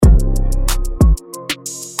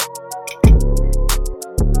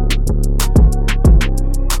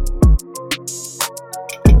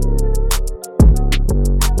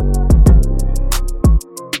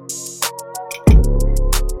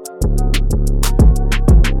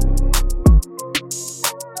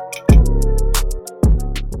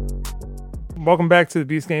Welcome back to the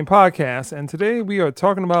Beast Game Podcast, and today we are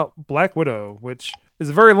talking about Black Widow, which is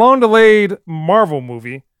a very long-delayed Marvel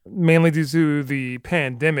movie, mainly due to the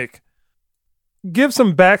pandemic. Give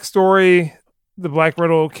some backstory, the Black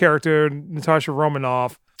Widow character, Natasha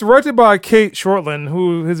Romanoff, directed by Kate Shortland,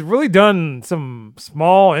 who has really done some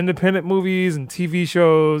small independent movies and TV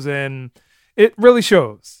shows, and it really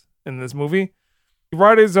shows in this movie. The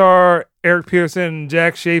writers are Eric Pearson,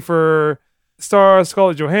 Jack Schaefer, stars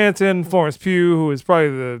Scarlett Johansson, Florence Pugh, who is probably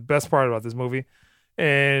the best part about this movie,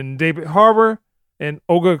 and David Harbour and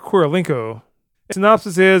Olga Kurylenko. The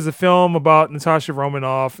synopsis is a film about Natasha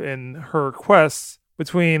Romanoff and her quests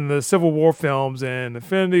between the Civil War films and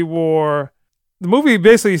Infinity War. The movie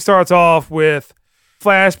basically starts off with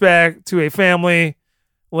flashback to a family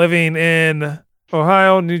living in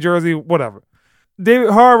Ohio, New Jersey, whatever.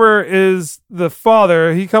 David Harbour is the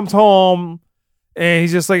father. He comes home and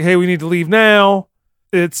he's just like, hey, we need to leave now.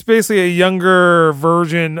 It's basically a younger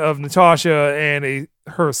version of Natasha and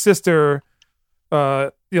her sister,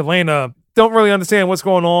 Yelena. Don't really understand what's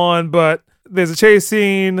going on, but there's a chase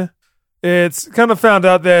scene. It's kind of found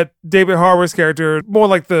out that David Harbour's character, more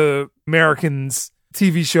like the Americans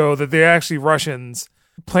TV show, that they're actually Russians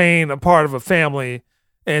playing a part of a family.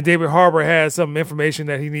 And David Harbour has some information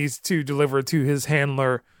that he needs to deliver to his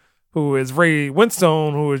handler, who is Ray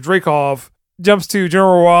Winstone, who is Dreykov. Jumps to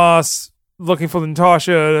General Ross looking for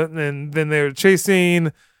Natasha, and then they're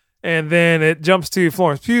chasing, and then it jumps to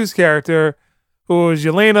Florence Pugh's character, who is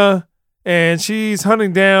Yelena, and she's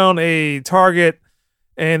hunting down a target,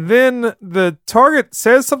 and then the target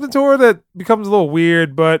says something to her that becomes a little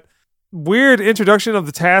weird, but weird introduction of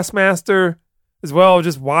the Taskmaster, as well,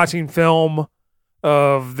 just watching film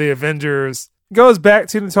of the Avengers. Goes back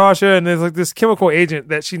to Natasha, and there's like this chemical agent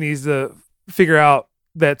that she needs to figure out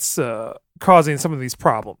that's causing some of these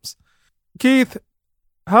problems. Keith,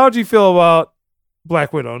 how did you feel about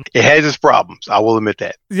Black Widow? It has its problems. I will admit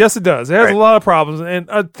that. Yes, it does. It has a lot of problems, and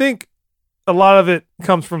I think a lot of it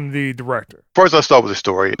comes from the director. First, I'll start with the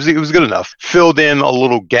story. It was good enough. Filled in a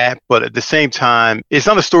little gap, but at the same time, it's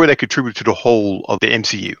not a story that contributed to the whole of the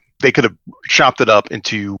MCU. They could have chopped it up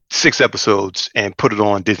into 6 episodes and put it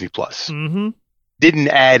on Disney+. Mm-hmm. Didn't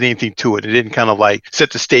add anything to it. It didn't kind of like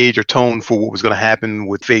set the stage or tone for what was going to happen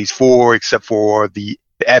with Phase 4, except for the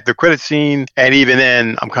after credit scene. And even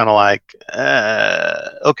then, I'm kind of like,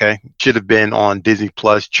 okay, should have been on Disney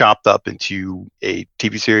Plus, chopped up into a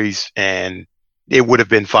TV series, and it would have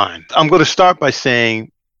been fine. I'm going to start by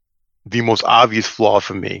saying the most obvious flaw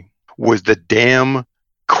for me was the damn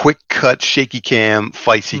quick cut, shaky cam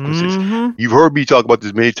fight sequences. Mm-hmm. You've heard me talk about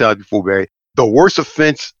this many times before, Barry. The worst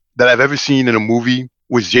offense that I've ever seen in a movie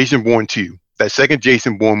was Jason Bourne 2. That second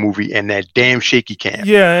Jason Bourne movie and that damn shaky cam.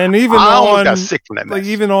 Yeah, and even I almost got sick from that mess. Like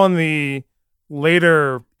even on the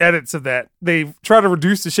later edits of that, they try to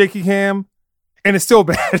reduce the shaky cam, and it's still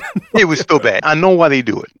bad. It was still bad. I know why they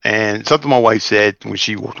do it. And something my wife said when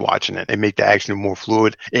she was watching it, they make the action more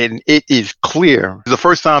fluid. And it is clear. It's the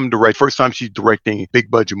first time she's directing a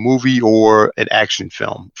big budget movie or an action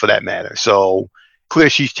film for that matter. So clear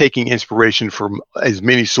she's taking inspiration from as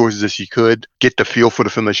many sources as she could, get the feel for the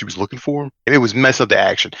film that she was looking for. And it was mess up the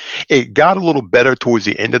action. It got a little better towards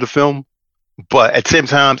the end of the film, but at the same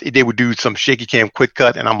time, they would do some shaky cam quick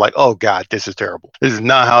cut, and I'm like, oh God, this is terrible. This is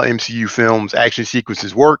not how MCU films action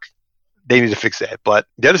sequences work. They need to fix that. But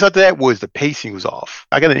the other side to that was the pacing was off.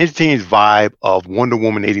 I got an instantaneous vibe of Wonder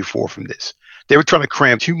Woman 84 from this. They were trying to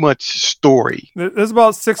cram too much story. There's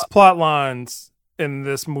about 6 plot lines in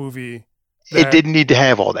this movie. It didn't need to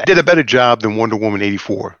have all that. It did a better job than Wonder Woman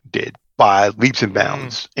 84 did by leaps and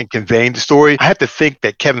bounds in conveying the story. I have to think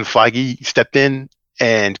that Kevin Feige stepped in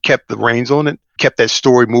and kept the reins on it, kept that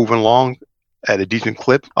story moving along at a decent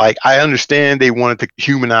clip. Like, I understand they wanted to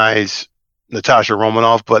humanize Natasha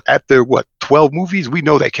Romanoff, but after 12 movies, we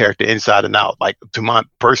know that character inside and out. Like, to mine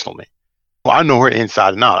personally, well, I know her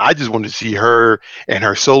inside and out. I just wanted to see her and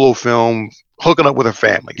her solo film hooking up with her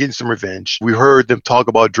family, getting some revenge. We heard them talk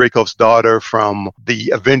about Dreykov's daughter from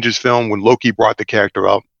the Avengers film when Loki brought the character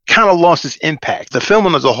up. Kind of lost its impact. The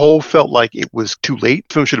film as a whole felt like it was too late.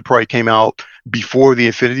 The film should have probably came out before the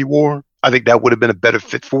Infinity War. I think that would have been a better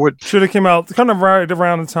fit for it. Should have came out kind of right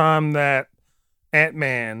around the time that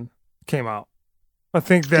Ant-Man came out. I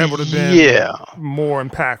think that would have been more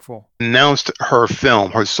impactful. Announced her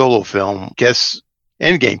film, her solo film. Guess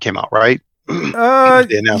Endgame came out, right?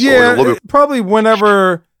 Probably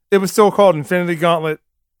whenever it was still called Infinity Gauntlet,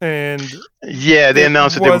 and they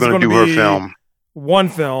announced that they were going to do her film, one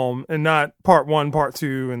film, and not part 1, part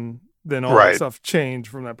 2, and then all that stuff changed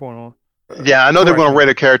from that point on. Yeah, I know they were going to rate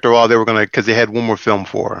her character off. They were going to, because they had one more film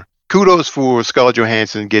for her kudos for Scarlett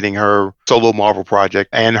Johansson getting her solo Marvel project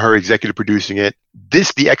and her executive producing it.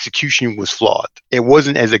 The execution was flawed. It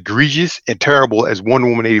wasn't as egregious and terrible as Wonder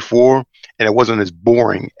Woman 84, and it wasn't as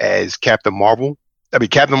boring as Captain Marvel. I mean,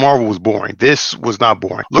 Captain Marvel was boring. This was not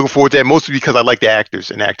boring. Looking forward to that, mostly because I like the actors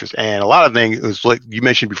and actors. And a lot of things, was like you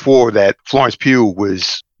mentioned before, that Florence Pugh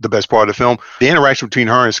was the best part of the film. The interaction between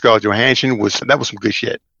her and Scarlett Johansson was some good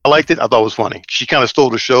shit. I liked it. I thought it was funny. She kind of stole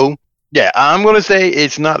the show. Yeah, I'm going to say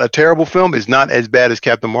it's not a terrible film. It's not as bad as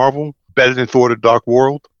Captain Marvel. Better than Thor: The Dark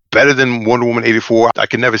World. Better than Wonder Woman 84. I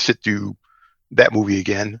can never sit through that movie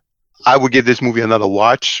again. I would give this movie another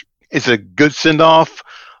watch. It's a good send-off.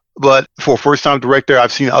 But for a first-time director,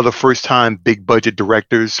 I've seen other first-time big-budget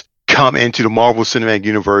directors come into the Marvel Cinematic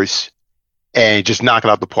Universe and just knock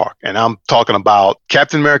it out the park. And I'm talking about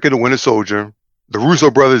Captain America: The Winter Soldier. The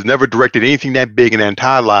Russo brothers never directed anything that big in their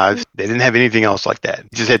entire lives. They didn't have anything else like that.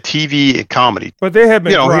 They just had TV and comedy. But they had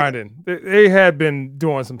been grinding. They had been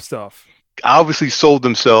doing some stuff. Obviously sold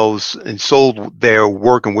themselves and sold their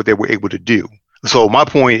work and what they were able to do. So my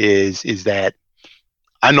point is that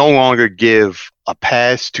I no longer give a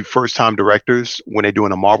pass to first-time directors when they're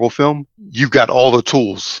doing a Marvel film. You've got all the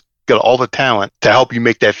tools, got all the talent to help you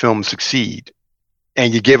make that film succeed.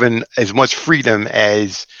 And you're given as much freedom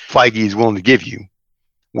as Feige is willing to give you,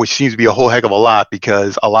 which seems to be a whole heck of a lot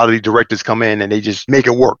because a lot of these directors come in and they just make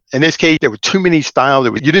it work. In this case, there were too many styles.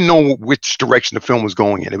 You didn't know which direction the film was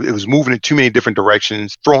going in. It was moving in too many different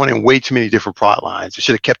directions, throwing in way too many different plot lines. It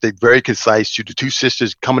should have kept it very concise to the two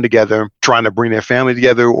sisters coming together, trying to bring their family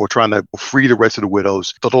together or trying to free the rest of the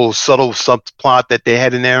widows. The little subtle subplot that they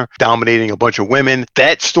had in there, dominating a bunch of women,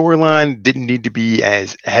 that storyline didn't need to be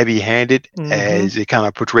as heavy-handed as it kind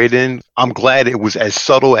of portrayed in. I'm glad it was as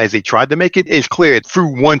subtle as they tried to make it. It's clear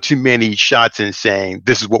through one too many shots and saying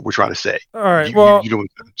this is what we're trying to say. All right,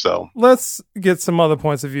 so let's get some other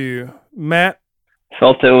points of view. Matt?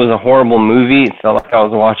 Felt it was a horrible movie. It felt like I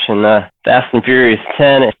was watching Fast and Furious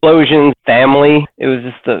 10, explosions, family. It was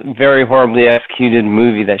just a very horribly executed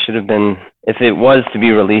movie that should have been, if it was to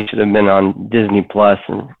be released, should have been on Disney Plus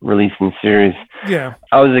and released in series. Yeah.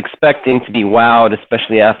 I was expecting to be wowed,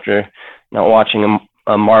 especially after not watching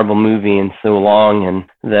a Marvel movie in so long, and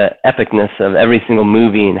the epicness of every single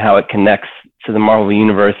movie and how it connects to the Marvel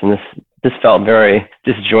universe. And this felt very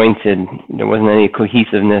disjointed. There wasn't any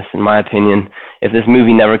cohesiveness, in my opinion. If this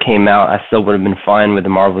movie never came out, I still would have been fine with the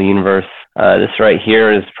Marvel universe. This right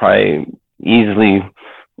here is probably easily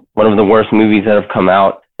one of the worst movies that have come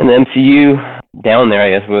out in the MCU, down there,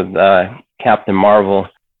 I guess, with Captain Marvel.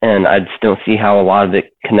 And I just don't see how a lot of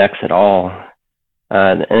it connects at all.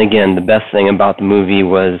 And again, the best thing about the movie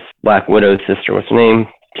was Black Widow's sister. What's her name?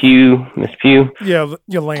 Miss Pugh? Yeah,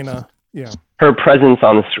 Yelena. Yeah. Her presence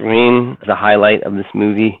on the screen is a highlight of this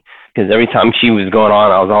movie, because every time she was going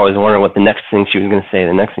on, I was always wondering what the next thing she was going to say,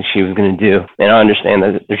 the next thing she was going to do. And I understand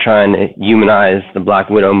that they're trying to humanize the Black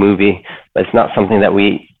Widow movie, but it's not something that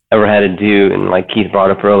we ever had to do. And like Keith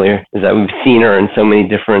brought up earlier, is that we've seen her in so many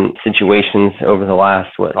different situations over the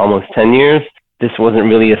last, almost 10 years. This wasn't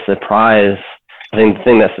really a surprise. I think the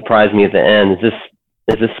thing that surprised me at the end is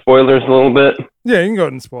this spoilers a little bit? Yeah, you can go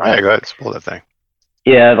ahead and spoil. All right, go ahead and spoil that thing.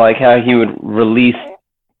 Yeah, like how he would release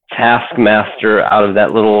Taskmaster out of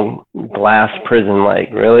that little glass prison. Like,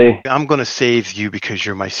 really? I'm going to save you because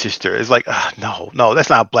you're my sister. It's like, no, that's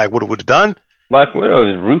not what Black Widow would have done. Black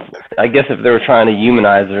Widow is ruthless. I guess if they were trying to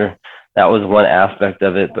humanize her, that was one aspect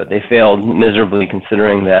of it, but they failed miserably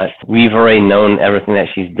considering that we've already known everything that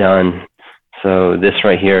she's done. So this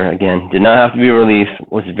right here, again, did not have to be released,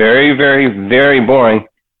 was very, very, very boring,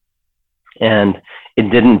 and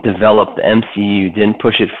it didn't develop the MCU, didn't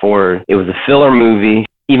push it forward. It was a filler movie.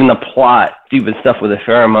 Even the plot, stupid stuff with the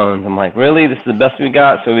pheromones. I'm like, really? This is the best we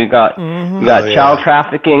got? So we got child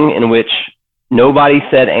trafficking, in which nobody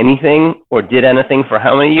said anything or did anything for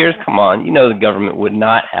how many years? Come on, you know the government would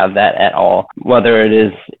not have that at all. Whether it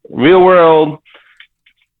is real world,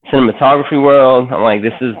 cinematography world, I'm like,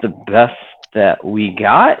 this is the best that we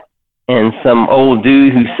got. And some old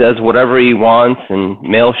dude who says whatever he wants and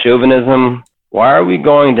male chauvinism. Why are we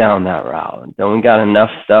going down that route? Don't we got enough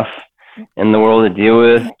stuff in the world to deal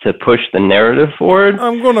with to push the narrative forward?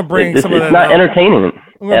 I'm going to bring some of that. It's not entertaining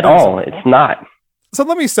at all. It's not. So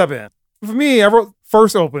let me step in. For me, I wrote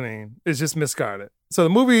first opening is just misguided. So the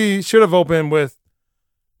movie should have opened with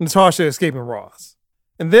Natasha escaping Ross.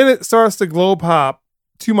 And then it starts to globe hop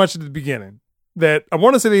too much at the beginning. That I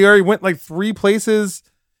want to say they already went like 3 places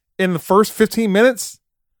in the first 15 minutes.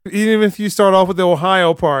 Even if you start off with the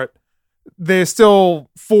Ohio part, there's still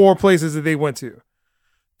 4 places that they went to.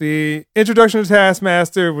 The introduction to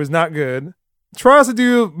Taskmaster was not good. Tries to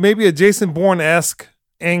do maybe a Jason Bourne-esque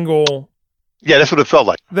angle. Yeah, that's what it felt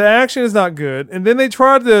like. The action is not good. And then they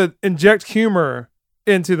tried to inject humor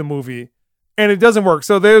into the movie, and it doesn't work.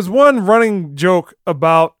 So there's one running joke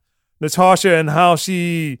about Natasha and how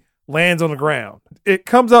she lands on the ground. It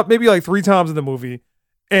comes up maybe like 3 times in the movie,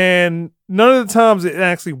 and none of the times it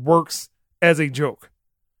actually works as a joke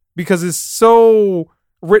because it's so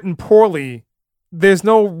written poorly. There's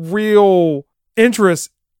no real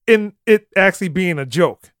interest in it actually being a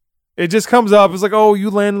joke. It just comes up. It's like, oh, you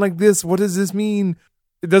land like this. What does this mean?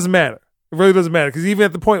 It doesn't matter. It really doesn't matter because even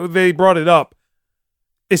at the point where they brought it up,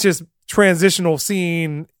 it's just transitional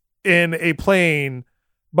scene in a plane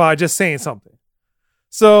by just saying something.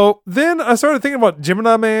 So then I started thinking about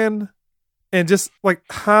Gemini Man and just like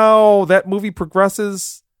how that movie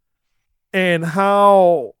progresses and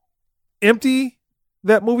how empty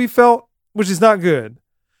that movie felt, which is not good.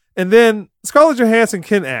 And then Scarlett Johansson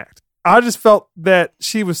can act. I just felt that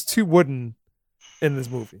she was too wooden in this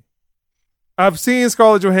movie. I've seen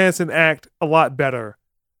Scarlett Johansson act a lot better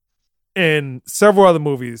in several other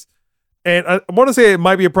movies. And I want to say it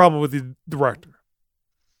might be a problem with the director.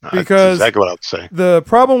 Because that's exactly what I would say. The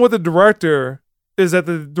problem with the director is that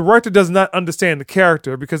the director does not understand the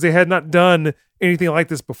character because they had not done anything like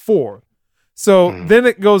this before. So then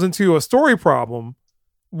it goes into a story problem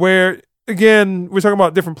where, again, we're talking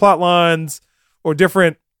about different plot lines or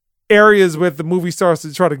different areas where the movie starts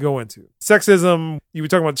to try to go into. Sexism, you were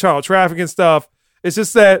talking about child trafficking stuff. It's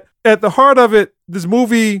just that at the heart of it, this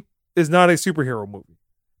movie is not a superhero movie.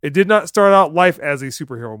 It did not start out life as a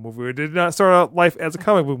superhero movie. It did not start out life as a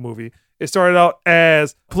comic book movie. It started out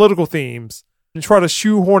as political themes and try to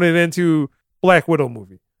shoehorn it into Black Widow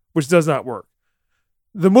movie, which does not work.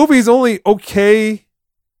 The movie is only okay,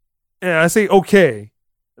 and I say okay,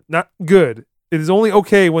 not good. It is only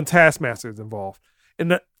okay when Taskmaster is involved.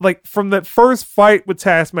 And like from that first fight with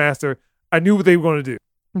Taskmaster, I knew what they were going to do.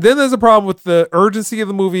 Then there's a problem with the urgency of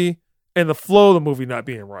the movie and the flow of the movie not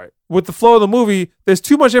being right. With the flow of the movie, there's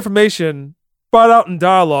too much information spat out in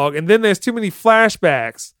dialogue, and then there's too many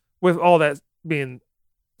flashbacks with all that being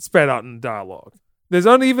spat out in dialogue. There's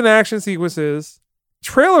uneven action sequences.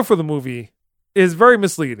 Trailer for the movie is very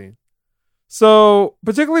misleading. So,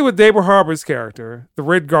 particularly with David Harbour's character, the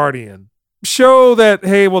Red Guardian, show that,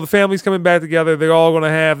 hey, well, the family's coming back together. They're all going to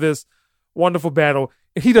have this wonderful battle.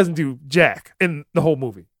 And he doesn't do jack in the whole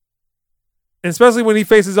movie. And especially when he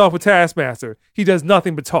faces off with Taskmaster, he does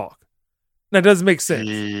nothing but talk. That doesn't make sense.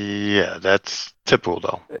 Yeah, that's typical,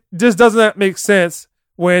 though. It just doesn't make sense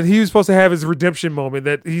when he was supposed to have his redemption moment,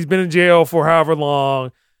 that he's been in jail for however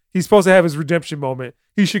long. He's supposed to have his redemption moment.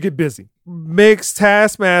 He should get busy. Makes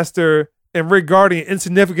Taskmaster and Red Guardian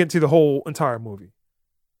insignificant to the whole entire movie.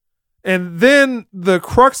 And then the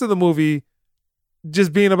crux of the movie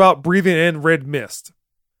just being about breathing in red mist.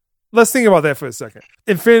 Let's think about that for a second.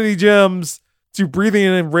 Infinity Gems to breathing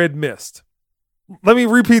in red mist. Let me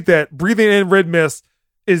repeat that. Breathing in red mist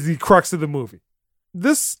is the crux of the movie.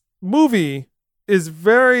 This movie is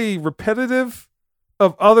very repetitive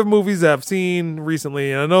of other movies that I've seen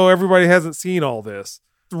recently. And I know everybody hasn't seen all this.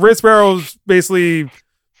 Red Sparrow's basically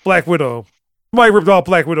Black Widow. Somebody ripped off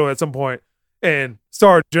Black Widow at some point and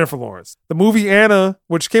starred Jennifer Lawrence. The movie Anna,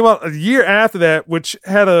 which came out a year after that, which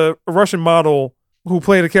had a Russian model who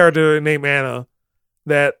played a character named Anna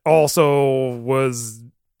that also was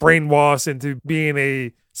brainwashed into being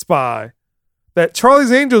a spy. That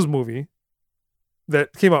Charlie's Angels movie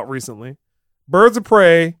that came out recently. Birds of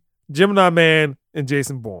Prey, Gemini Man, and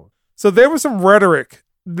Jason Bourne. So there was some rhetoric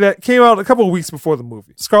that came out a couple of weeks before the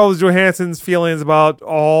movie. Scarlett Johansson's feelings about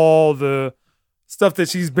all the stuff that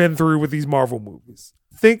she's been through with these Marvel movies.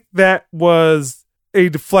 I think that was a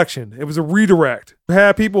deflection. It was a redirect. We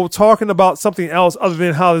had people talking about something else other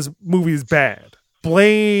than how this movie is bad.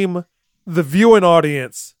 Blame the viewing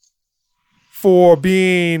audience for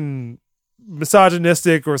being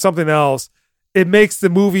misogynistic or something else. It makes the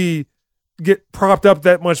movie get propped up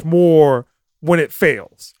that much more when it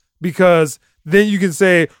fails. Because then you can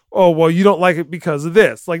say, oh, well, you don't like it because of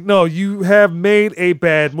this. Like, no, you have made a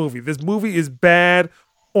bad movie. This movie is bad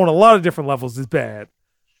on a lot of different levels. It's bad.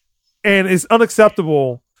 And it's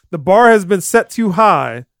unacceptable. The bar has been set too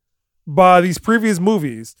high by these previous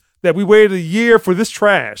movies that we waited a year for this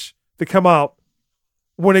trash to come out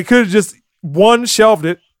when it could have just, 1, shelved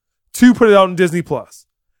it, 2, put it out on Disney Plus.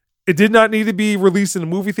 It did not need to be released in a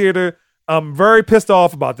movie theater. I'm very pissed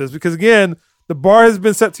off about this because, again, the bar has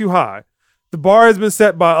been set too high. The bar has been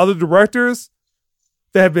set by other directors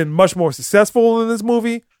that have been much more successful in this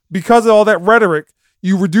movie. Because of all that rhetoric,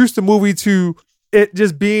 you reduce the movie to it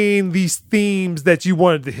just being these themes that you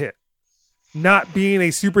wanted to hit. not being a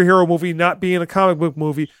superhero movie, not being a comic book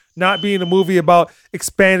movie, not being a movie about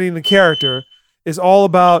expanding the character. It's all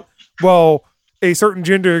about, well, a certain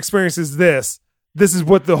gender experiences this. This is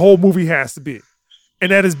what the whole movie has to be.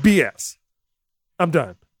 And that is BS. I'm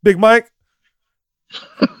done. Big Mike?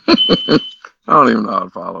 I don't even know how to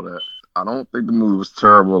follow that. I don't think the movie was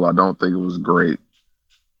terrible. I don't think it was great.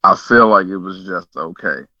 I feel like it was just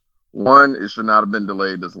okay. One, it should not have been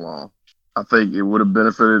delayed this long. I think it would have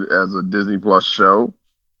benefited as a Disney Plus show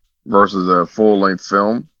versus a full-length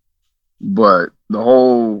film. But the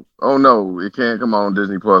whole, oh no, it can't come out on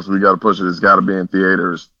Disney Plus. We got to push it. It's got to be in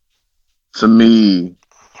theaters. To me,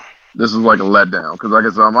 this is like a letdown. Because like I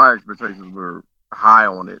said, my expectations were high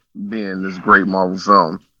on it being this great Marvel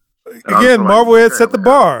film. Again, Marvel had set the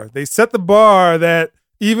bar. They set the bar that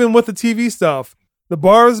even with the TV stuff, the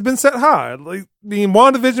bar has been set high. Like,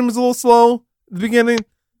 WandaVision was a little slow at the beginning.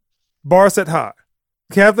 Bar set high.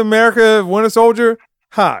 Captain America, Winter Soldier,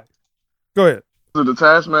 high. Go ahead. The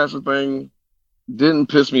Taskmaster thing didn't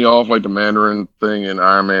piss me off like the Mandarin thing in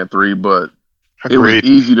Iron Man 3, but it was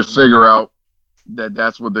easy to figure out that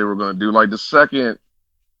that's what they were going to do. Like the second,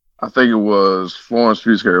 I think it was Florence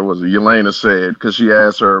Pugh's character, was it Yelena said, because she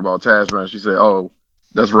asked her about Taskmaster, she said, oh,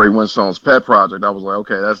 that's Ray Winstone's pet project. I was like,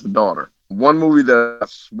 okay, that's the daughter. One movie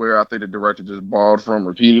that's where I think the director just borrowed from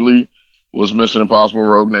repeatedly was Mission Impossible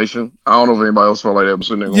Rogue Nation. I don't know if anybody else felt like that, but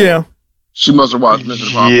sitting there going, yeah. She must have watched Mission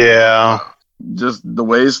Impossible. Yeah. Just the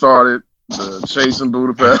way it started, the chase in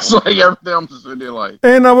Budapest, like everything, I'm just sitting there like.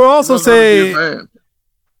 And I will also say,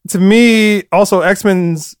 to me, also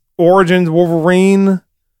X-Men's Origins Wolverine,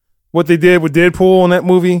 what they did with Deadpool in that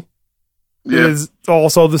movie is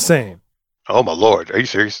also the same. Oh my Lord. Are you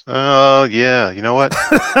serious? Oh, yeah. You know what?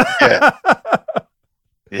 Yeah.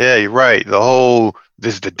 Yeah, you're right. The whole,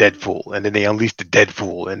 this is the Deadpool, and then they unleash the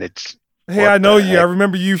Deadpool, and it's. Hey, I know you. I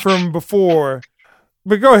remember you from before.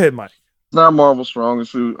 But go ahead, Mike. It's not Marvel's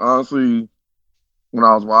strongest suit. Honestly, when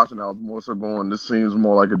I was watching, I was more so going, this seems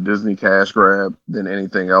more like a Disney cash grab than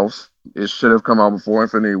anything else. It should have come out before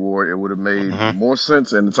Infinity War. It would have made more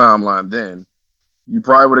sense in the timeline then. You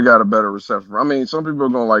probably would have got a better reception. I mean, some people are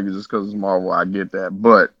going to like it just because it's Marvel. I get that.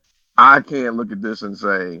 But I can't look at this and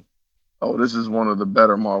say, oh, this is one of the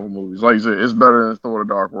better Marvel movies. Like you said, it's better than Thor: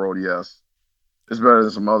 The Dark World, yes. It's better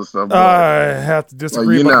than some other stuff. I have to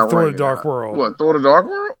disagree about Thor: The Dark World. What, Thor: The Dark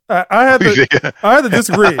World? I had to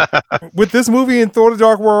disagree with this movie and Thor: The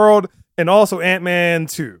Dark World, and also Ant-Man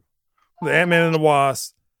 2, the Ant-Man and the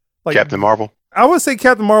Wasp. Like, Captain Marvel? I would say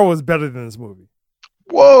Captain Marvel is better than this movie.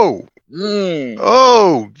 Whoa.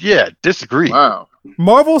 Oh, yeah, disagree. Wow.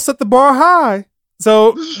 Marvel set the bar high.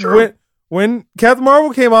 So when Captain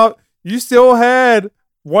Marvel came out, you still had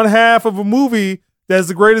one half of a movie that's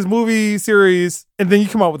the greatest movie series, and then you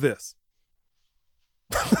come out with this.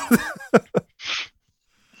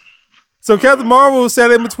 So Captain Marvel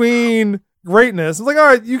sat in between greatness. It's like, all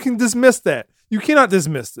right, you can dismiss that. You cannot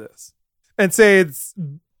dismiss this and say it's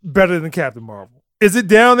better than Captain Marvel. Is it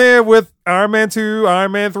down there with Iron Man 2,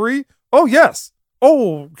 Iron Man 3? Oh, yes.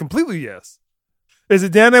 Oh, completely yes. Is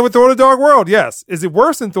it down there with Thor: The Dark World? Yes. Is it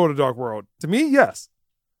worse than Thor: The Dark World? To me, yes.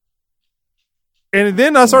 And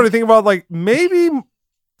then I started thinking about, like, maybe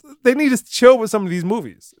they need to chill with some of these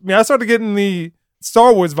movies. I mean, I started getting the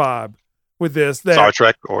Star Wars vibe with this. That Star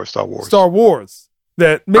Trek or Star Wars? Star Wars.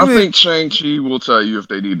 That maybe I think Shang-Chi will tell you if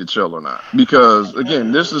they need to chill or not. Because,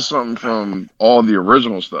 again, this is something from all the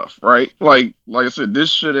original stuff, right? Like I said, this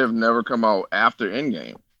should have never come out after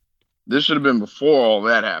Endgame. This should have been before all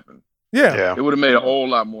that happened. Yeah. It would have made a whole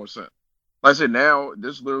lot more sense. Like I said, now,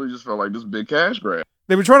 this literally just felt like this big cash grab.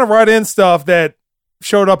 They were trying to write in stuff that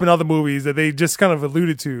showed up in other movies that they just kind of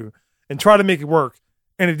alluded to and try to make it work,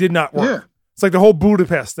 and it did not work. Yeah. It's like the whole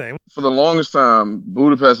Budapest thing. For the longest time,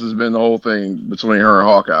 Budapest has been the whole thing between her and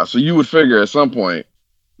Hawkeye. So you would figure at some point,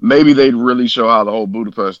 maybe they'd really show how the whole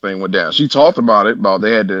Budapest thing went down. She talked about it, about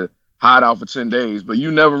they had to hide out for 10 days, but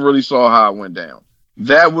you never really saw how it went down.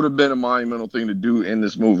 That would have been a monumental thing to do in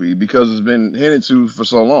this movie because it's been hinted to for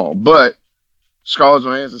so long. But Scarlett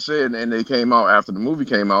Johansson said, and they came out after the movie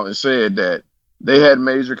came out and said that they had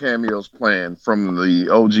major cameos planned from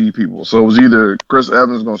the OG people. So it was either Chris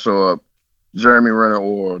Evans going to show up, Jeremy Renner,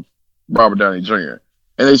 or Robert Downey Jr.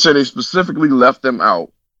 And they said they specifically left them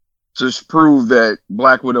out to prove that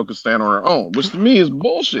Black Widow could stand on her own, which to me is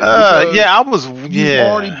bullshit. You've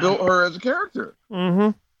already built her as a character. Mm-hmm.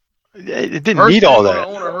 It didn't need all that.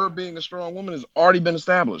 Her being a strong woman has already been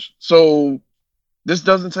established. So this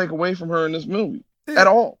doesn't take away from her in this movie at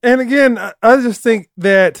all. And again, I just think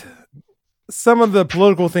that some of the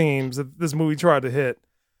political themes that this movie tried to hit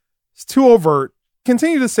is too overt.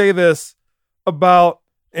 Continue to say this about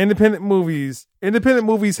independent movies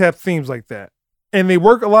have themes like that. And they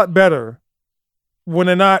work a lot better when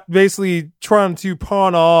they're not basically trying to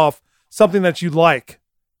pawn off something that you like,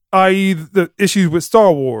 i.e. the issues with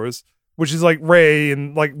Star Wars, which is like Rey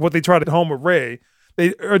and like what they tried at home with Rey.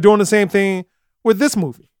 They are doing the same thing with this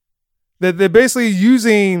movie. That they're basically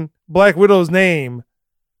using Black Widow's name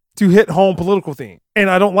to hit home political theme. And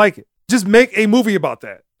I don't like it. Just make a movie about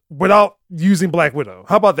that without using Black Widow.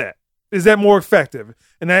 How about that? Is that more effective?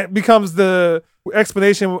 And that becomes the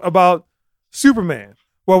explanation about Superman.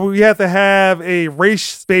 Well, we have to have a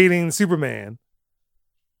race-baiting Superman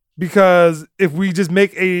because if we just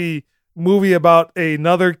make a movie about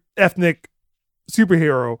another ethnic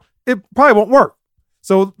superhero, it probably won't work.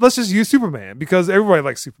 So let's just use Superman because everybody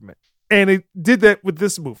likes Superman. And they did that with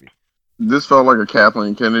this movie. This felt like a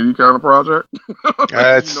Kathleen Kennedy kind of project.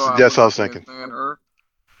 That's what I was thinking. Her,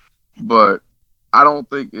 but I don't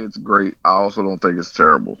think it's great. I also don't think it's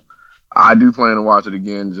terrible. I do plan to watch it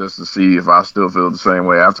again just to see if I still feel the same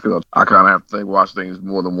way after, because I kind of have to watch things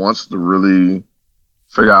more than once to really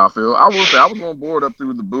figure out how I feel. I will say I was on board up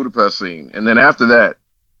through the Budapest scene, and then after that,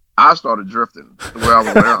 I started drifting. The way I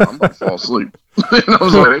was like, I'm about to fall asleep. And I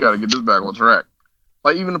was like, they got to get this back on track.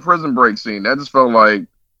 Like even the prison break scene, that just felt like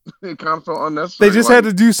it kind of felt unnecessary. They just had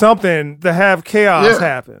to do something to have chaos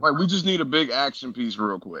happen. Like we just need a big action piece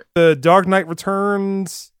real quick. The Dark Knight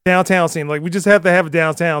Returns downtown scene, like we just have to have a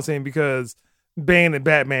downtown scene because Bane and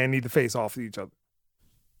Batman need to face off with each other.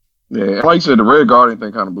 Yeah, like you said, the Red Guardian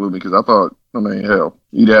thing kind of blew me because I thought, I mean, hell,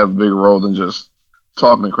 he'd have a bigger role than just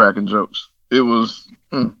talking and cracking jokes. It was.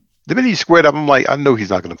 The minute he squared up, I'm like, I know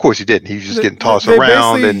he's not going to. Of course he didn't. He was just getting tossed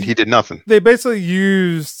around and he did nothing. They basically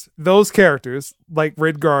used those characters, like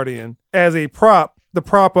Red Guardian, as a prop to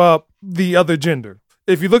prop up the other gender.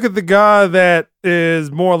 If you look at the guy that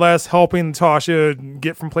is more or less helping Tasha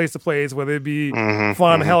get from place to place, whether it be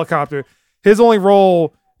flying a helicopter, his only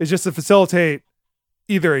role is just to facilitate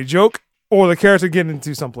either a joke or the character getting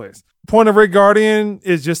into someplace. Point of Red Guardian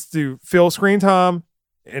is just to fill screen time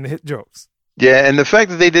and hit jokes. Yeah, and the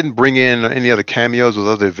fact that they didn't bring in any other cameos with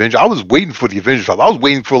other Avengers, I was waiting for the Avengers. I was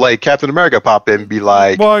waiting for like Captain America to pop in and be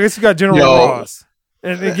like, well, I guess you got General Ross.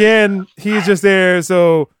 And again, he's just there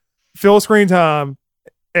so fill screen time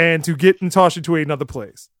and to get Natasha to another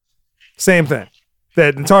place. Same thing.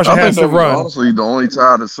 That Natasha has to run. Honestly, the only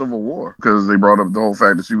tie to Civil War because they brought up the whole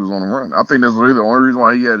fact that she was on the run. I think that's really the only reason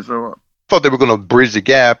why he had to show up. I thought they were going to bridge the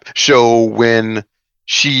gap, show when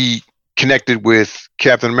she connected with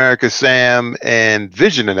Captain America, Sam, and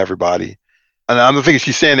Vision and everybody. And I'm thinking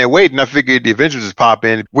she's standing there waiting. I figured the Avengers just pop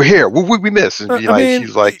in. We're here. What we miss? And be like,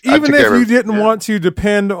 she's like, even if you didn't want to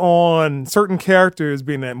depend on certain characters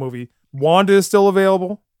being in that movie, Wanda is still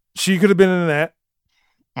available. She could have been in that.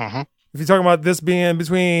 If you're talking about this being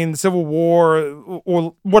between Civil War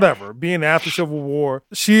or whatever, being after Civil War,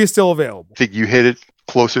 she is still available. I think you hit it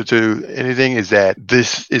closer to anything is that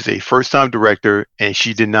this is a first-time director and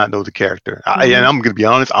she did not know the character. And I'm going to be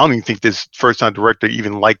honest, I don't even think this first-time director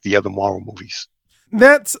even liked the other Marvel movies.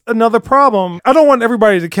 That's another problem. I don't want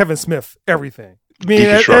everybody to Kevin Smith everything. I mean,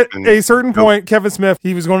 at a certain point, Kevin Smith,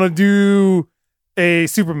 he was going to do a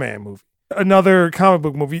Superman movie, another comic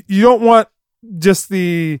book movie. You don't want just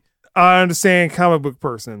the, I understand, comic book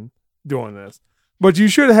person doing this, but you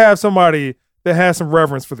should have somebody that has some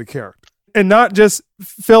reverence for the character. And not just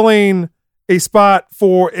filling a spot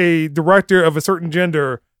for a director of a certain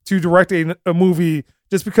gender to direct a movie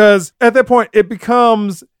just because at that point it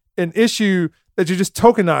becomes an issue that you're just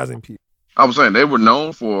tokenizing people. I was saying they were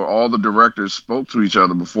known for all the directors spoke to each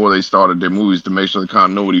other before they started their movies to make sure the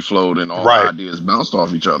continuity flowed and all the ideas bounced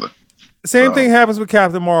off each other. Same thing happens with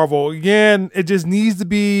Captain Marvel. Again, it just needs to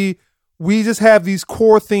be, we just have these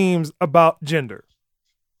core themes about gender.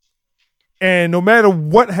 And no matter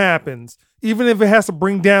what happens, even if it has to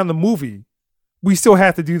bring down the movie, we still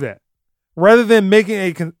have to do that. Rather than making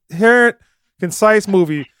a coherent, concise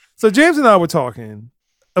movie. So James and I were talking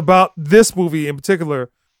about this movie in particular.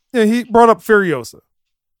 You know, he brought up Furiosa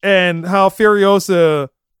and how Furiosa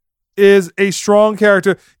is a strong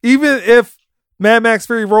character. Even if Mad Max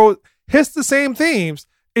Fury Road hits the same themes,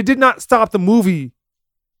 it did not stop the movie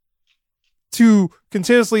to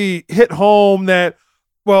continuously hit home that,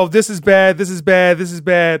 well, this is bad, this is bad, this is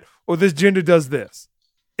bad, or this gender does this.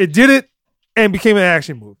 It did it and became an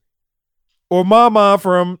action movie. Or Mama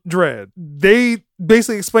from Dread. They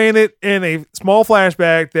basically explained it in a small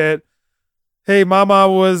flashback that, hey, Mama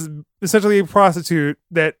was essentially a prostitute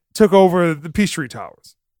that took over the Peachtree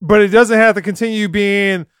Towers. But it doesn't have to continue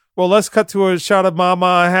being, well, let's cut to a shot of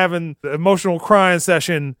Mama having the emotional crying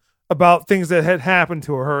session about things that had happened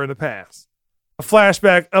to her in the past. A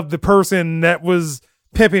flashback of the person that was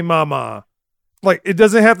pimping mama. Like, it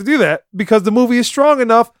doesn't have to do that because the movie is strong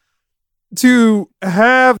enough to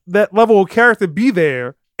have that level of character be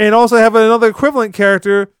there and also have another equivalent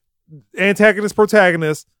character, antagonist,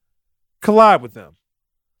 protagonist, collide with them.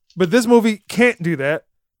 But this movie can't do that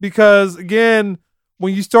because, again,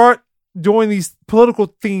 when you start doing these political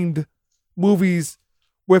themed movies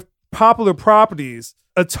with popular properties,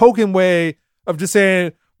 a token way of just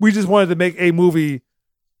saying, we just wanted to make a movie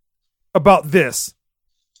about this,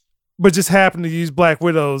 but just happened to use Black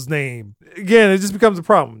Widow's name. Again, it just becomes a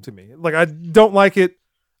problem to me. Like, I don't like it.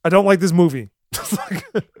 I don't like this movie.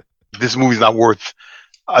 This movie's not worth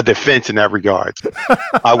a defense in that regard.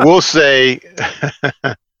 I will say,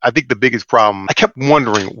 I think the biggest problem, I kept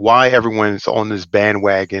wondering why everyone's on this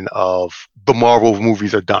bandwagon of the Marvel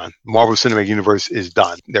movies are done. Marvel Cinematic Universe is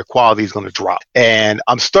done. Their quality is going to drop. And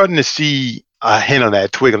I'm starting to see a hint on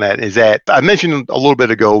that, twig on that, is that I mentioned a little bit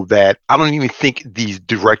ago that I don't even think these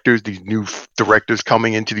directors, these new directors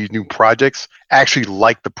coming into these new projects actually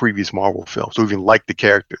like the previous Marvel films or even like the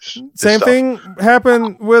characters. Same thing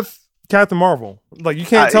happened with Captain Marvel. Like, you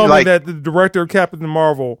can't tell me that the director of Captain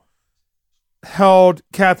Marvel held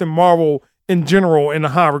Captain Marvel in general in a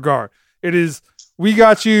high regard. It is, we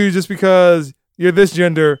got you just because you're this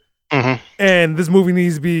gender and this movie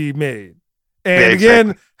needs to be made. And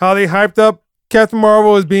again, how they hyped up Captain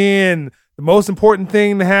Marvel as being the most important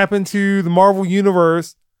thing to happen to the Marvel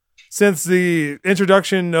Universe since the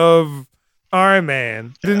introduction of Iron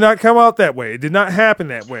Man. It did not come out that way. It did not happen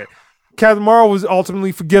that way. Captain Marvel was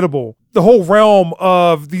ultimately forgettable. The whole realm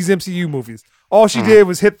of these MCU movies. All she did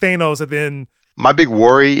was hit Thanos at the end. My big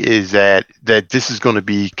worry is that this is going to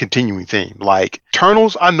be a continuing theme. Like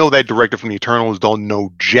Eternals, I know that director from the Eternals don't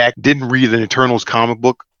know Jack, didn't read an Eternals comic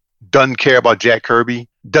book, doesn't care about Jack Kirby,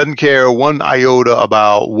 doesn't care one iota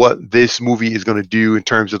about what this movie is going to do in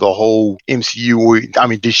terms of the whole MCU. I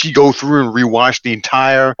mean, did she go through and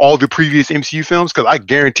rewatch all the previous MCU films? Because I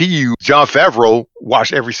guarantee you, Jon Favreau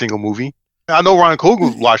watched every single movie. I know Ryan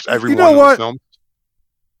Coogler watched every one of the films.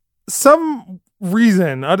 Some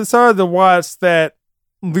reason I decided to watch that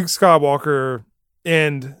Luke Skywalker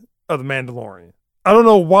end of The Mandalorian. I don't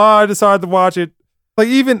know why I decided to watch it. Like,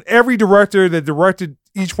 even every director that directed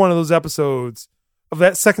each one of those episodes of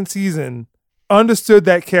that second season understood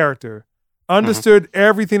that character, understood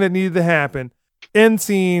everything that needed to happen. End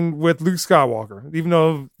scene with Luke Skywalker, even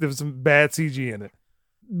though there was some bad CG in it.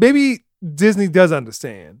 Maybe Disney does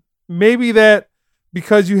understand. Maybe that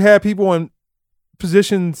because you have people in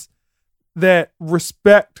positions that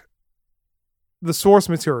respect the source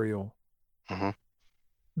material,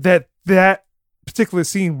 that particular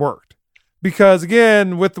scene worked. Because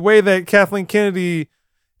again, with the way that Kathleen Kennedy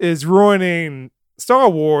is ruining Star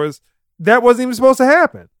Wars, that wasn't even supposed to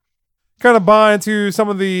happen. Kind of buy into some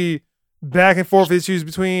of the back and forth issues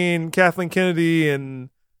between Kathleen Kennedy and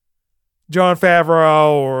Jon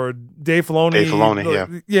Favreau or Dave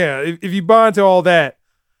Filoni. If you buy into all that,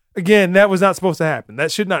 again, that was not supposed to happen.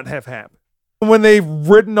 That should not have happened. When they've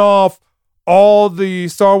written off all the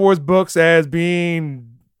Star Wars books as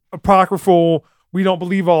being apocryphal, we don't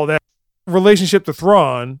believe all that. Relationship to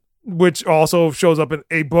Thrawn, which also shows up in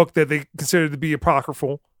a book that they consider to be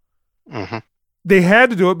apocryphal. They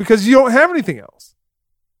had to do it because you don't have anything else.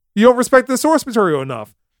 You don't respect the source material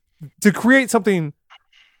enough to create something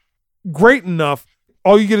great enough.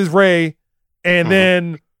 All you get is Rey, and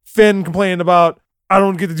then Finn complaining about, I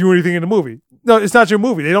don't get to do anything in the movie. No, it's not your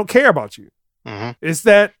movie. They don't care about you. It's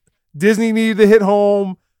that Disney needed to hit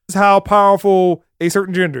home how powerful a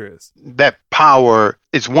certain gender is. That power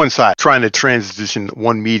is one side, trying to transition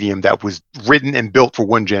one medium that was written and built for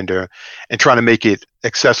one gender and trying to make it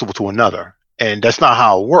accessible to another. And that's not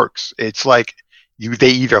how it works. It's like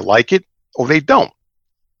they either like it or they don't.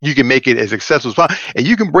 You can make it as accessible as possible. And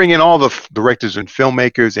you can bring in all the directors and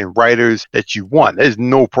filmmakers and writers that you want. There's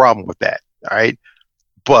no problem with that. All right.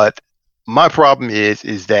 But my problem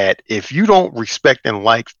is that if you don't respect and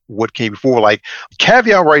like what came before, like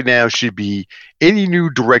caveat right now should be any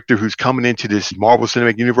new director who's coming into this Marvel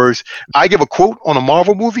Cinematic Universe, I give a quote on a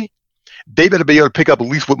Marvel movie, they better be able to pick up at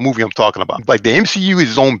least what movie I'm talking about. Like the MCU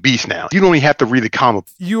is its own beast now. You don't even have to read the comic.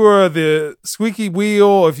 You are the squeaky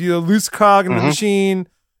wheel, if you're a loose cog in the machine,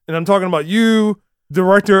 and I'm talking about you,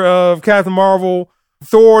 director of Captain Marvel.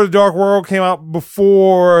 Thor: The Dark World came out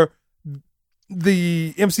before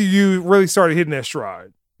the MCU really started hitting that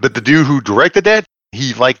stride. But the dude who directed that,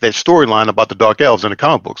 he liked that storyline about the Dark Elves in the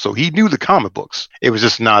comic book, so he knew the comic books. It was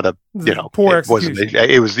just not poor execution.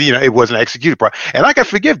 It wasn't executed properly, and I can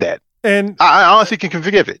forgive that. And I honestly can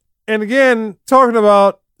forgive it. And again, talking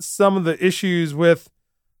about some of the issues with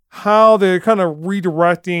how they're kind of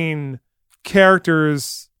redirecting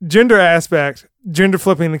characters, gender aspect, gender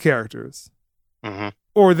flipping the characters. Mm-hmm.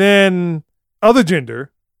 Or then other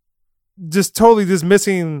gender, just totally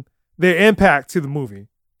dismissing their impact to the movie.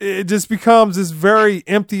 It just becomes this very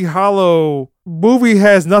empty, hollow movie,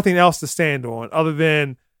 has nothing else to stand on other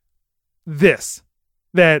than this,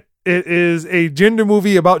 that it is a gender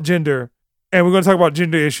movie about gender, and we're going to talk about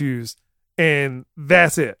gender issues, and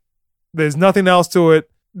that's it. There's nothing else to it.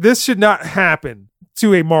 This should not happen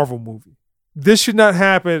to a Marvel movie. This should not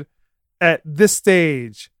happen at this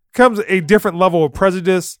stage. Comes a different level of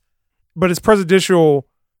prejudice, but it's prejudicial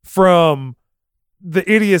from the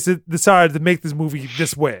idiots that decided to make this movie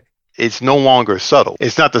this way. It's no longer subtle.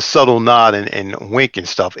 It's not the subtle nod and wink and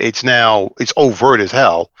stuff. It's overt as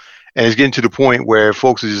hell. And it's getting to the point where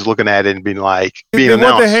folks are just looking at it and being like, they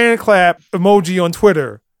want the hand clap emoji on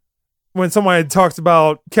Twitter when somebody talks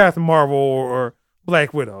about Captain Marvel or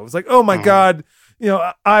Black Widow. It's like, oh my God,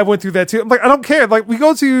 I went through that too. I'm like, I don't care. Like, we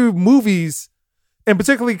go to movies, and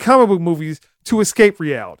particularly comic book movies, to escape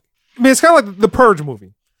reality. I mean, it's kind of like the Purge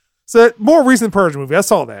movie. So that more recent Purge movie, I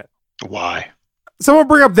saw that. Why? Someone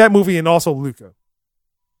bring up that movie and also Luca.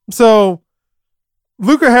 So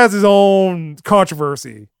Luca has his own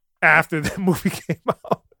controversy after that movie came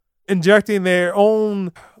out, injecting their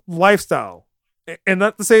own lifestyle. And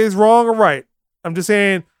not to say it's wrong or right. I'm just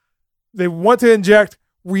saying they want to inject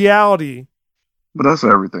reality. But that's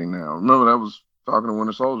everything now. Remember, that was talking to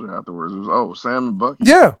Winter Soldier afterwards. It was, Sam and Bucky.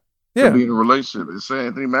 Yeah. Be in a relationship. They say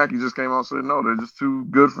Anthony Mackie just came out and said, no, they're just two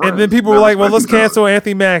good friends. And then people were like, well, let's cancel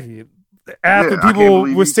Anthony Mackie. After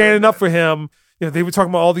people were standing up for him, they were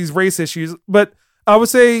talking about all these race issues. But I would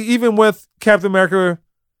say even with Captain America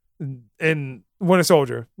and Winter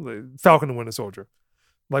Soldier, Falcon and Winter Soldier,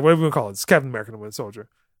 like whatever we want to call it, it's Captain America and Winter Soldier.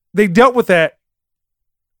 They dealt with that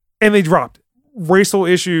and they dropped it. Racial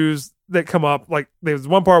issues that come up. Like there was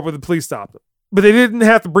one part where the police stopped them. But they didn't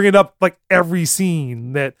have to bring it up like every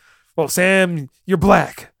scene that, well, Sam, you're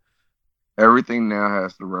black. Everything now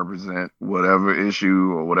has to represent whatever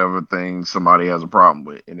issue or whatever thing somebody has a problem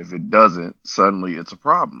with. And if it doesn't, suddenly it's a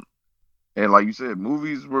problem. And like you said,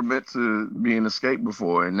 movies were meant to be an escape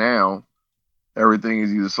before. And now everything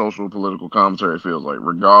is either social or political commentary, it feels like,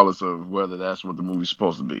 regardless of whether that's what the movie's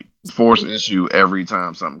supposed to be. Force issue every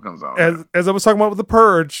time something comes out. As I was talking about with The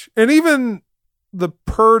Purge, and even the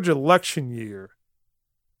Purge election year.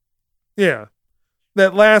 Yeah.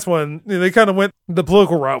 That last one, they kind of went the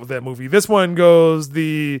political route with that movie. This one goes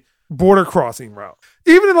the border crossing route.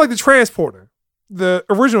 Even in like the Transporter, the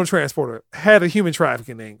original Transporter had a human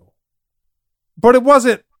trafficking angle. But it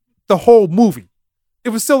wasn't the whole movie. It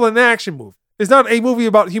was still an action movie. It's not a movie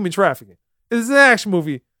about human trafficking. It's an action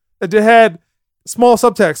movie that had small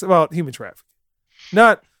subtext about human trafficking.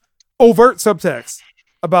 Not overt subtext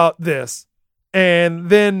about this. And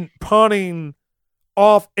then pawning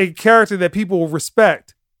off a character that people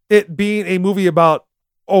respect, it being a movie about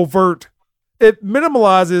overt. It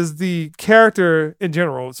minimalizes the character in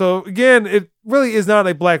general. So again, it really is not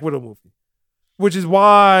a Black Widow movie, which is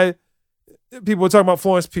why people are talking about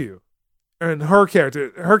Florence Pugh and her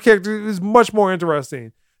character. Her character is much more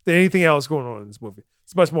interesting than anything else going on in this movie.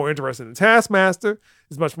 It's much more interesting than Taskmaster.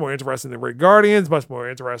 It's much more interesting than Red Guardian. It's much more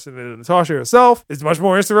interesting than Natasha herself. It's much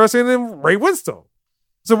more interesting than Ray Winstone.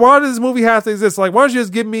 So why does this movie have to exist? Like, why don't you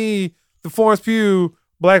just give me the Florence Pugh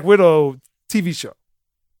Black Widow TV show?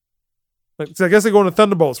 Like, so I guess they're going the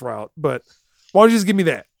Thunderbolts route, but why don't you just give me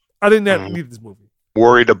that? I didn't need this movie.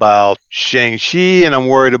 Worried about Shang-Chi, and I'm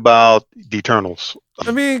worried about the Eternals.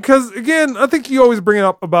 I mean, because again, I think you always bring it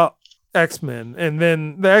up about X-Men, and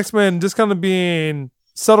then the X-Men just kind of being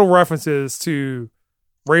subtle references to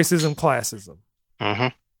racism, classism. Mm-hmm.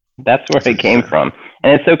 That's where it came from.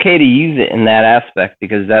 And it's okay to use it in that aspect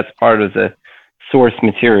because that's part of the source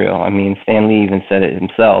material. I mean, Stan Lee even said it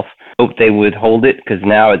himself. Hope they would hold it because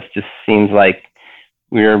now it just seems like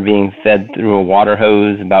we're being fed through a water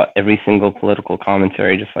hose about every single political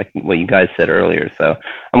commentary, just like what you guys said earlier. So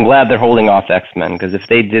I'm glad they're holding off X-Men because if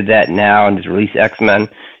they did that now and just release X-Men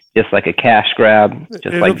just like a cash grab,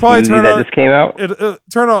 just like the movie that just came out. It'll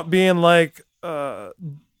turn out being like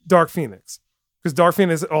Dark Phoenix. Because Dark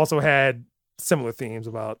Phoenix also had similar themes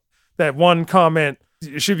about that one comment,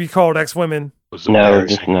 it should be called X-Women. No,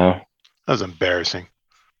 just no. That was embarrassing.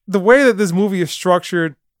 The way that this movie is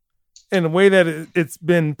structured and the way that it's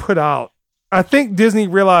been put out, I think Disney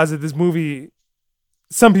realized that this movie,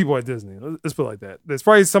 some people at Disney, let's put it like that. There's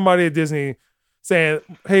probably somebody at Disney saying,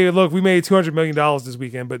 hey, look, we made $200 million this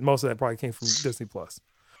weekend, but most of that probably came from Disney+.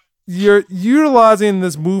 You're utilizing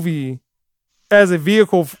this movie as a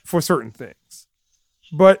vehicle for certain things.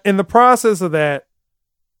 But in the process of that,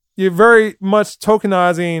 You're very much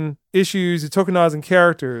tokenizing issues, you're tokenizing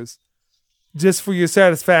characters just for your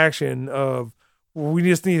satisfaction of, well, we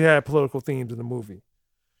just need to have political themes in the movie.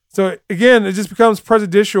 So again, it just becomes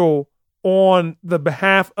prejudicial on the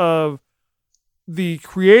behalf of the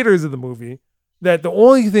creators of the movie that the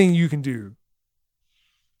only thing you can do,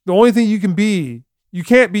 the only thing you can be, you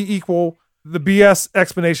can't be equal. The BS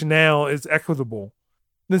explanation now is equitable.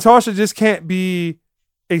 Natasha just can't be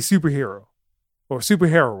a superhero or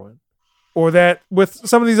superheroine, or that with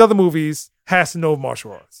some of these other movies has to know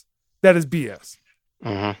martial arts. That is BS.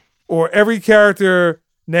 Mm-hmm. Or every character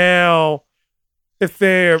now, if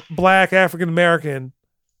they're Black, African American,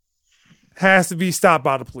 has to be stopped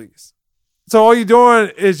by the police. So all you're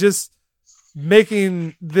doing is just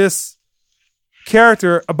making this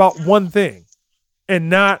character about one thing and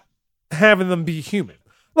not having them be human.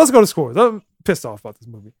 Let's go to scores. I'm pissed off about this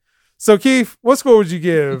movie. So Keith, what score would you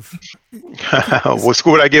give? What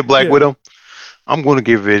score would I give Black Widow? I'm going to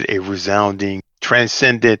give it a resounding,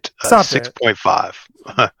 transcendent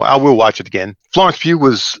 6.5. I will watch it again. Florence Pugh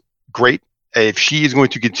was great. If she is going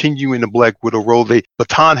to continue in the Black Widow role, the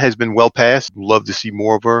baton has been well passed. Love to see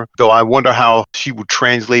more of her. Though I wonder how she would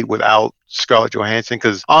translate without Scarlett Johansson,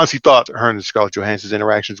 because I honestly thought her and Scarlett Johansson's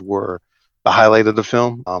interactions were the highlight of the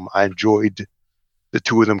film. I enjoyed the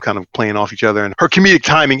two of them kind of playing off each other, and her comedic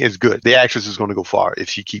timing is good. The actress is going to go far if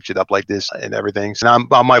she keeps it up like this and everything. So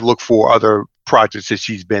I might look for other projects that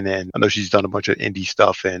she's been in. I know she's done a bunch of indie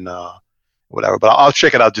stuff and whatever, but I'll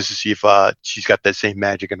check it out just to see if she's got that same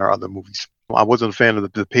magic in her other movies. I wasn't a fan of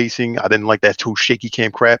the pacing. I didn't like that too shaky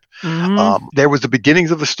cam crap. Mm-hmm. There was the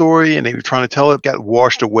beginnings of the story, and they were trying to tell it, got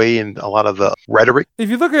washed away in a lot of the rhetoric. If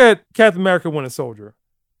you look at Captain America: Winter Soldier,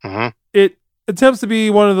 mm-hmm. it attempts to be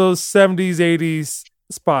one of those 70s, 80s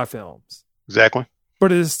spy films. Exactly.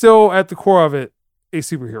 But it is still, at the core of it, a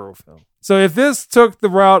superhero film. So if this took the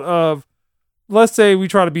route of, let's say we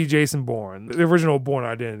try to be Jason Bourne, the original Bourne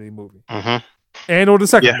Identity movie, mm-hmm. and or the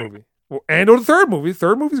second movie, and or the third movie.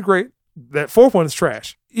 Third movie's great. That fourth one is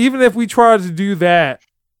trash. Even if we try to do that,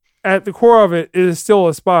 at the core of it, it is still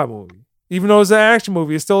a spy movie. Even though it's an action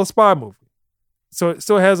movie, it's still a spy movie. So it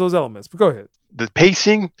still has those elements. But go ahead. The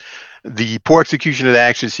pacing, the poor execution of the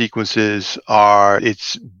action sequences are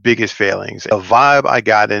its biggest failings. The vibe I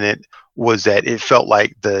got in it was that it felt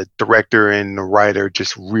like the director and the writer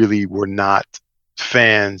just really were not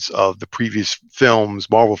fans of the previous films,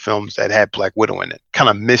 Marvel films that had Black Widow in it. Kind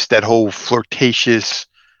of missed that whole flirtatious,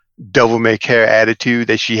 devil-may-care attitude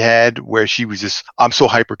that she had, where she was just, I'm so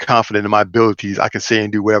hyper confident in my abilities, I can say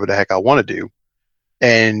and do whatever the heck I want to do,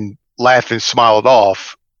 and laugh and smile it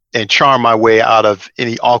off and charm my way out of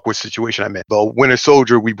any awkward situation I'm in. But Winter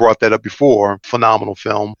Soldier, we brought that up before, phenomenal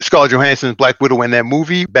film. Scarlett Johansson's Black Widow in that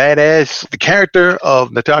movie, badass. The character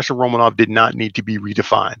of Natasha Romanoff did not need to be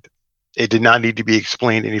redefined. It did not need to be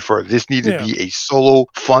explained any further. This needed to be a solo,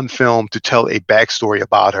 fun film to tell a backstory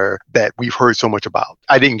about her that we've heard so much about.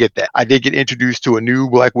 I didn't get that. I did get introduced to a new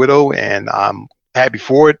Black Widow, and I'm happy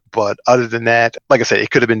for it. But other than that, like I said,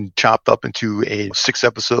 it could have been chopped up into 6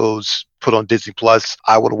 episodes, put on Disney Plus.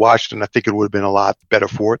 I would have watched it, and I think it would have been a lot better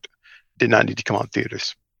for it. Did not need to come out in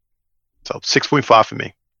theaters. So 6.5 for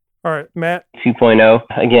me. All right, Matt. 2.0.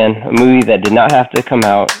 Again, a movie that did not have to come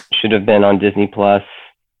out, should have been on Disney Plus,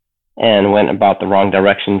 and went about the wrong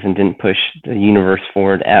directions and didn't push the universe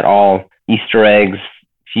forward at all. Easter eggs,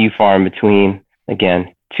 few far in between.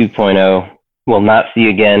 Again, 2.0. Will not see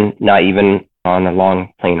again, not even on a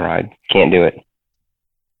long plane ride. Can't do it.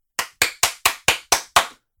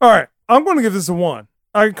 All right, I'm going to give this a 1.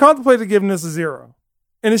 I contemplated giving this a 0,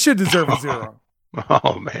 and it should deserve a 0.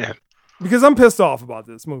 Oh, man. Because I'm pissed off about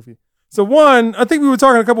this movie. So 1, I think we were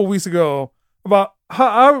talking a couple of weeks ago about how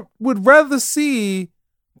I would rather see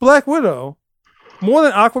Black Widow more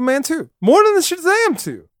than Aquaman 2. More than the Shazam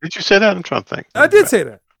 2. Did you say that? I'm trying to think. I did say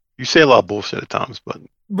that. You say a lot of bullshit at times, but...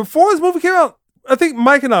 Before this movie came out, I think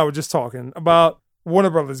Mike and I were just talking about Warner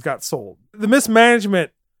Brothers got sold. The mismanagement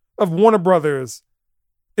of Warner Brothers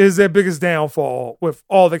is their biggest downfall with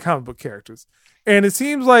all the comic book characters. And it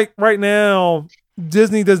seems like right now,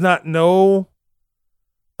 Disney does not know,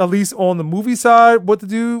 at least on the movie side, what to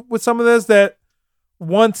do with some of this, that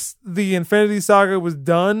once the Infinity Saga was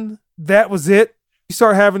done, that was it. You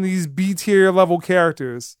start having these B-tier level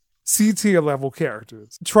characters, C-tier level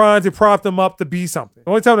characters, trying to prop them up to be something. The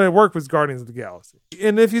only time that it worked was Guardians of the Galaxy.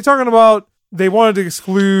 And if you're talking about they wanted to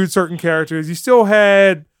exclude certain characters, you still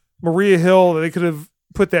had Maria Hill that they could have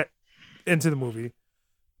put that into the movie. I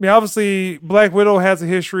mean, obviously, Black Widow has a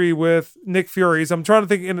history with Nick Fury, so I'm trying to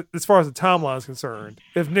think, as far as the timeline is concerned,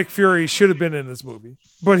 if Nick Fury should have been in this movie.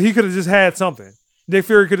 But he could have just had something. Nick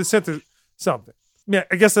Fury could have sent something. Yeah,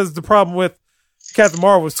 I guess that's the problem with Captain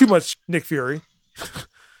Marvel was too much Nick Fury.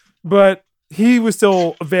 But he was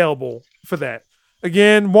still available for that.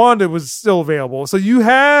 Again, Wanda was still available. So you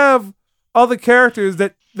have other characters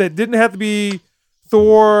that didn't have to be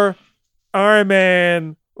Thor, Iron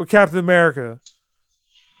Man, or Captain America,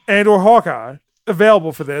 and or Hawkeye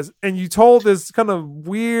available for this. And you told this kind of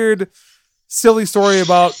weird, silly story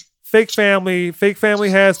about fake family. Fake family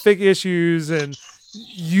has fake issues, and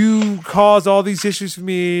you caused all these issues for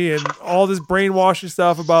me, and all this brainwashing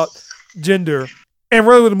stuff about gender. And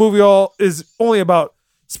really, the movie all is only about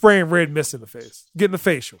spraying red mist in the face, getting the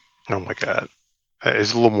facial. Oh my God.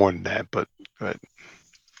 It's a little more than that, but go ahead.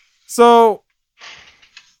 So,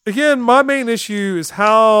 again, my main issue is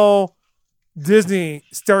how Disney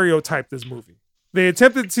stereotyped this movie. They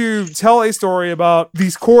attempted to tell a story about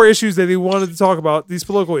these core issues that they wanted to talk about, these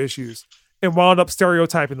political issues, and wound up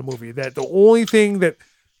stereotyping the movie. That the only thing that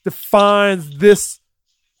defines this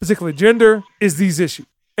particular gender is these issues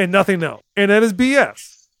and nothing else. And that is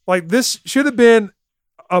BS. Like, this should have been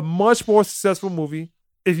a much more successful movie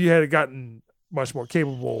if you had gotten much more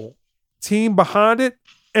capable team behind it.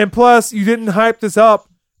 And plus, you didn't hype this up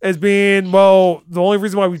as being, well, the only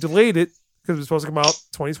reason why we delayed it, because it was supposed to come out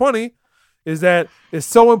 2020, is that it's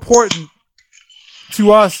so important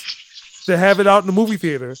to us to have it out in the movie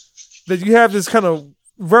theater that you have this kind of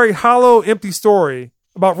very hollow, empty story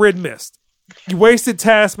about Red Mist. You wasted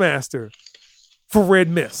Taskmaster for Red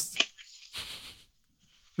Mist.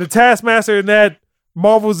 The Taskmaster in that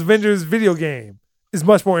Marvel's Avengers video game is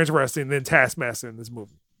much more interesting than Taskmaster in this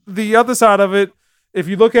movie. The other side of it, if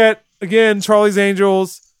you look at, again, Charlie's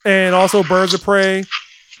Angels and also Birds of Prey,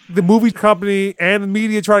 the movie company and the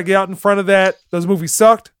media try to get out in front of that. Those movies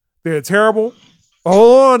sucked. They're terrible.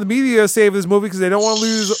 Hold on, the media saved this movie because they don't want to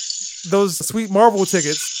lose those sweet Marvel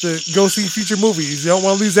tickets to go see future movies. They don't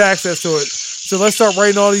want to lose access to it. So let's start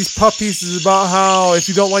writing all these puff pieces about how if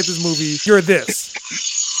you don't like this movie, you're this.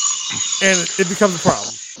 And it becomes a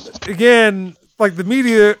problem. Again, like the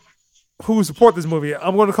media who support this movie,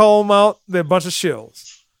 I'm going to call them out. They're a bunch of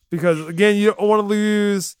shills. Because, again, you don't want to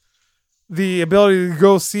lose the ability to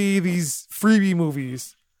go see these freebie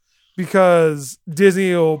movies because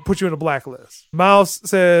Disney will put you in a blacklist. Mouse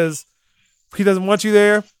says he doesn't want you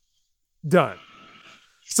there. Done.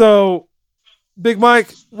 So, Big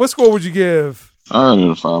Mike, what score would you give? I had it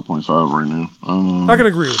a 5.5 right now. I can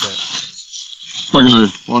agree with that. Like I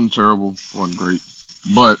said, wasn't terrible, wasn't great.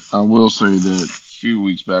 But I will say that a few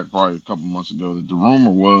weeks back, probably a couple months ago, that the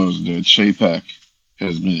rumor was that Chapek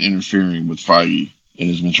has been interfering with Feige and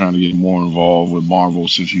has been trying to get more involved with Marvel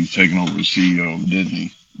since he's taken over the CEO of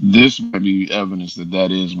Disney. This might be evidence that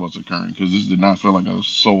that is what's occurring, because this did not feel like a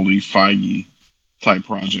solely Feige type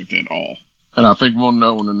project at all. And I think we'll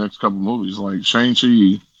know in the next couple movies, like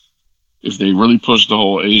Shang-Chi, if they really push the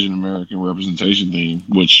whole Asian American representation thing,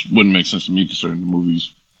 which wouldn't make sense to me considering the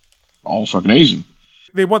movie's all fucking Asian.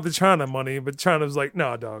 They want the China money, but China's like,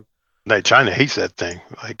 nah, dog. Like, China hates that thing.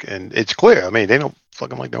 Like, and it's clear. I mean, they don't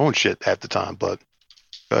fucking like their own shit half the time, but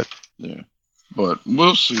yeah. But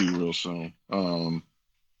we'll see real soon.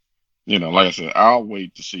 You know, like I said, I'll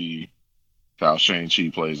wait to see how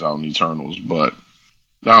Shang-Chi plays out in Eternals, but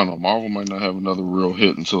I don't know. Marvel might not have another real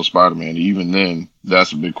hit until Spider-Man. Even then,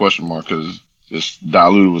 that's a big question mark because it's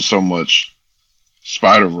diluted with so much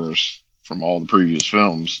Spider-Verse from all the previous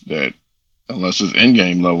films that unless it's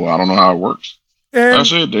Endgame level, I don't know how it works. And I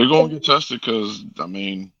said they're going to get tested because, I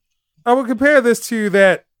mean... I would compare this to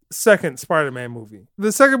that second Spider-Man movie.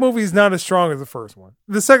 The second movie is not as strong as the first one.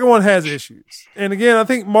 The second one has issues. And again, I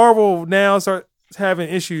think Marvel now starts having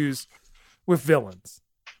issues with villains.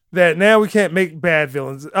 That now we can't make bad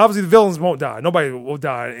villains. Obviously, the villains won't die. Nobody will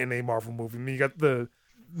die in a Marvel movie. I mean, you got the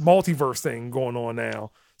multiverse thing going on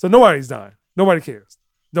now. So nobody's dying. Nobody cares.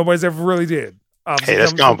 Nobody's ever really did. Obviously, hey,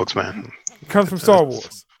 that's comic books, man. It comes from Star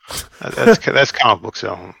Wars. That's comic books,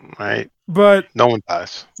 though, right? But no one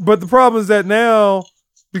dies. But the problem is that now,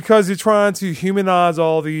 because you're trying to humanize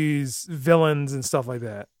all these villains and stuff like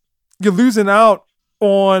that, you're losing out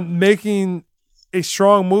on making a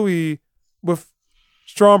strong movie with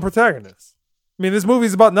strong protagonists. I mean, this movie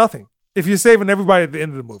is about nothing if you're saving everybody at the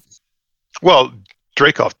end of the movie. Well,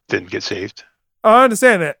 Dreykov didn't get saved. I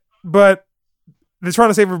understand that, but they're trying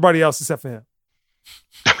to save everybody else except for him.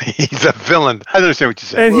 He's a villain. I understand what you're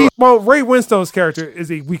saying. And Ray Winstone's character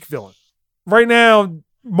is a weak villain. Right now,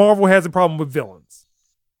 Marvel has a problem with villains.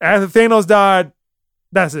 After Thanos died,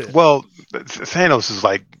 that's it. Well, Thanos is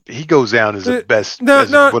like, he goes down as the best. One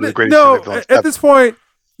of the greatest villains. At this point,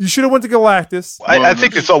 you should have went to Galactus. I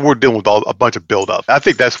think it's all we're dealing with a bunch of build-up. I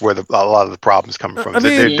think that's where a lot of the problems coming from. I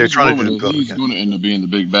mean, they're trying to do the build. He's going to end up being the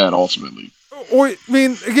big bad ultimately. Or, I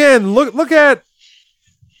mean, again, look at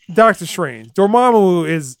Doctor Strange. Dormammu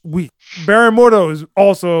is weak. Baron Mordo is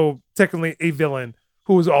also technically a villain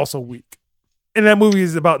who is also weak. And that movie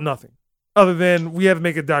is about nothing. Other than we have to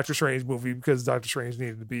make a Doctor Strange movie because Doctor Strange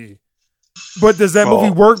needed to be. But does that movie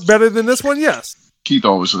work better than this one? Yes. Keith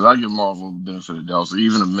always says, I give Marvel the benefit of the doubt. So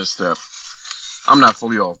even a misstep, I'm not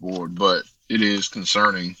fully off board, but it is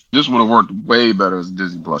concerning. This would have worked way better as a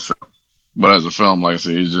Disney Plus show. But as a film, like I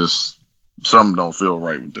said, it's just something don't feel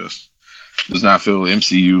right with this. Does not feel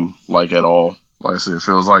MCU like at all. Like I said, it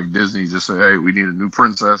feels like Disney just said, hey, we need a new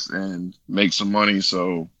princess and make some money,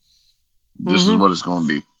 so this is what it's going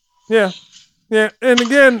to be. Yeah. Yeah. And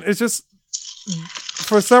again, it's just,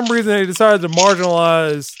 for some reason, they decided to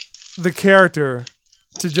marginalize the character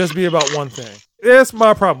to just be about one thing. That's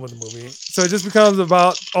my problem with the movie. So it just becomes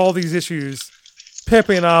about all these issues,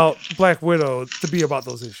 pimping out Black Widow to be about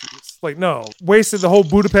those issues. Like, no, wasted the whole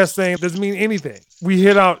Budapest thing. Doesn't mean anything. We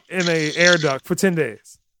hid out in a air duct for 10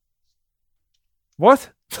 days. What?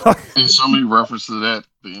 And so many references to that,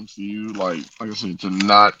 the MCU, like I said, to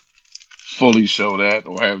not fully show that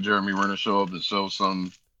or have Jeremy Renner show up to show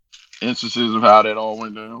some instances of how that all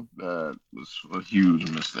went down, that was a huge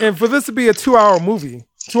mistake. And for this to be a 2-hour movie,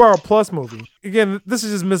 2-hour plus movie, again, this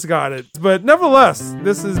is just misguided. But nevertheless,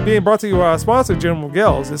 this is being brought to you by our sponsor, General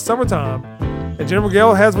Miguel's. It's summertime, and General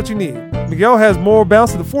Miguel has what you need. Miguel has more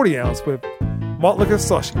bounce to the 40 ounce with malt liquor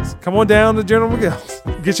slushies. Come on down to General Miguel's.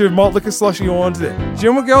 Get your malt liquor slushie on today.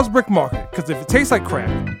 General Miguel's Brick Market, because if it tastes like crack,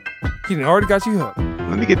 he done already got you hooked.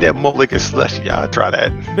 Let me get that malt liquor slushie. I'll try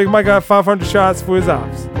that. Big Mike got 500 shots for his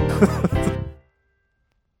ops.